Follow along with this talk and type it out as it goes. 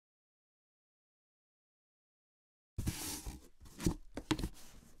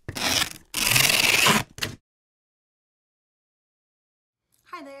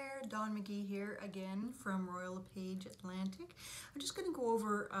there, Dawn McGee here again from Royal LePage Atlantic. I'm just going to go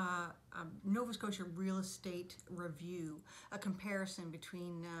over a Nova Scotia real estate review, a comparison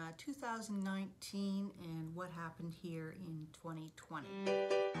between 2019 and what happened here in 2020.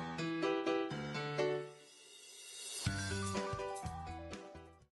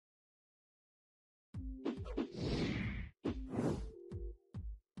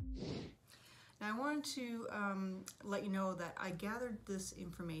 Now I wanted to let you know that I gathered this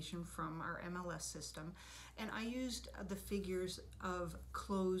information from our MLS system, and I used the figures of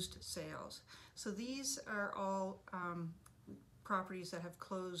closed sales. So these are all properties that have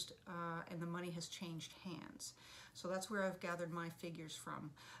closed and the money has changed hands. So that's where I've gathered my figures from.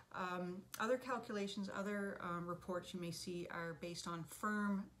 Other calculations, other reports you may see are based on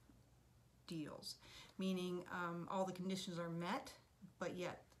firm deals, meaning all the conditions are met, but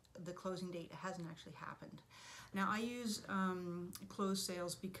yet the closing date hasn't actually happened. Now I use closed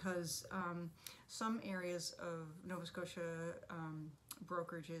sales because some areas of Nova Scotia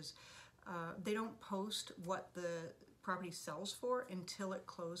brokerages, they don't post what the property sells for until it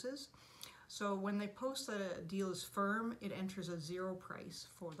closes. So when they post that a deal is firm, it enters a zero price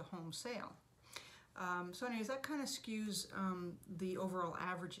for the home sale. So anyways, that kind of skews the overall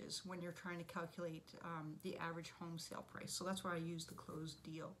averages when you're trying to calculate the average home sale price. So that's why I use the closed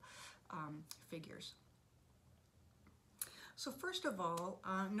deal figures. So first of all,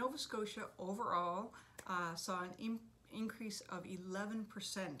 Nova Scotia overall saw an increase of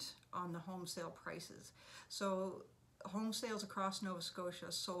 11% on the home sale prices. So home sales across Nova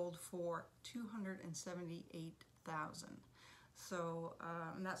Scotia sold for $278,000. So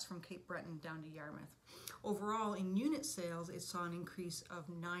and that's from Cape Breton down to Yarmouth. Overall, in unit sales, it saw an increase of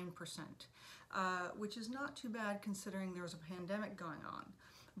 9%, which is not too bad considering there was a pandemic going on.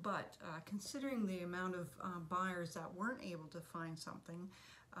 But considering the amount of buyers that weren't able to find something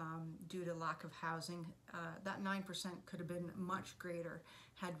due to lack of housing, that 9% could have been much greater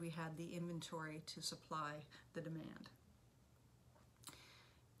had we had the inventory to supply the demand.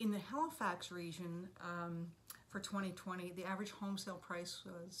 In the Halifax region, for 2020, the average home sale price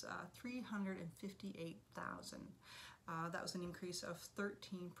was $358,000. That was an increase of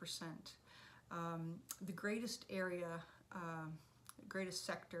 13%. The greatest area, greatest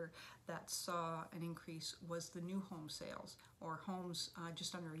sector that saw an increase was the new home sales, or homes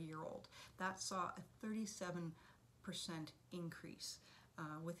just under a year old. That saw a 37% increase,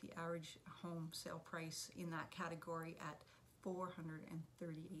 with the average home sale price in that category at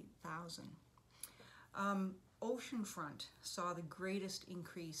 $438,000. Oceanfront saw the greatest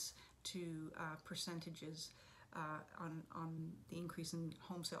increase to percentages on the increase in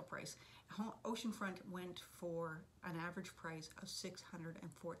home sale price. Oceanfront went for an average price of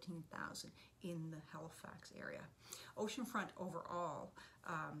 $614,000 in the Halifax area. Oceanfront overall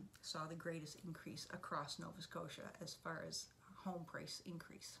saw the greatest increase across Nova Scotia as far as home price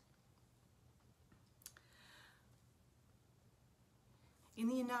increase. In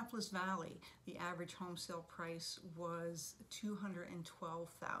the Annapolis Valley, the average home sale price was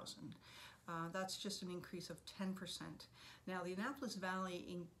 $212,000. That's just an increase of 10%. Now, the Annapolis Valley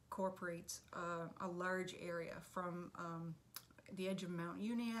incorporates a large area from the edge of Mount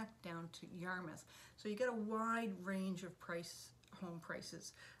Uniacke down to Yarmouth. So you get a wide range of home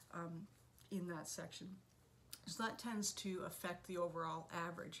prices in that section. So that tends to affect the overall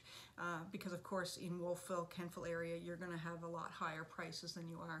average because, of course, in Wolfville, Kentville area, you're going to have a lot higher prices than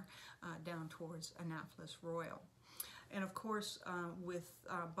you are down towards Annapolis Royal. And of course, with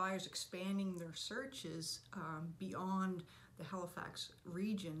buyers expanding their searches beyond the Halifax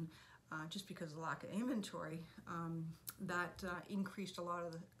region, just because of the lack of inventory, that increased a lot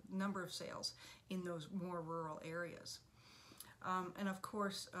of the number of sales in those more rural areas. And of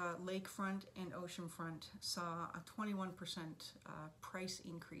course, lakefront and oceanfront saw a 21% price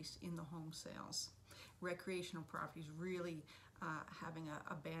increase in the home sales. Recreational properties really having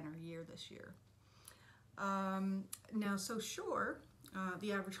a banner year this year. Now, so Shore,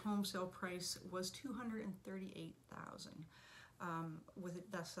 the average home sale price was $238,000.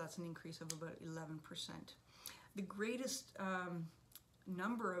 That's an increase of about 11%. The greatest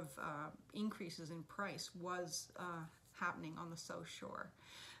number of increases in price was happening on the South Shore.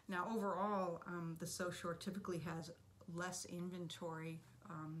 Now overall, the South Shore typically has less inventory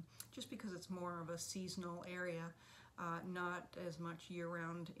just because it's more of a seasonal area, not as much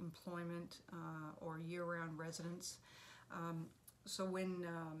year-round employment or year-round residents. So when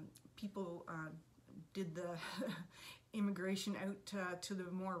people did the immigration out to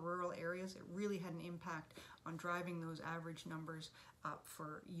the more rural areas, it really had an impact on driving those average numbers up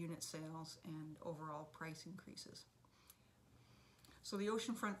for unit sales and overall price increases. So the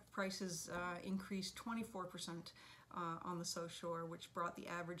oceanfront prices increased 24% on the South Shore, which brought the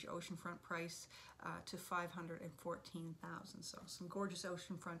average oceanfront price to $514,000. So some gorgeous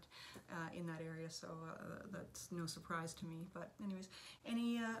oceanfront in that area, so that's no surprise to me. But anyways,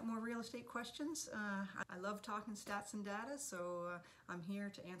 any more real estate questions? I love talking stats and data, so I'm here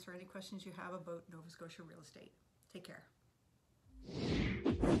to answer any questions you have about Nova Scotia real estate. Take care.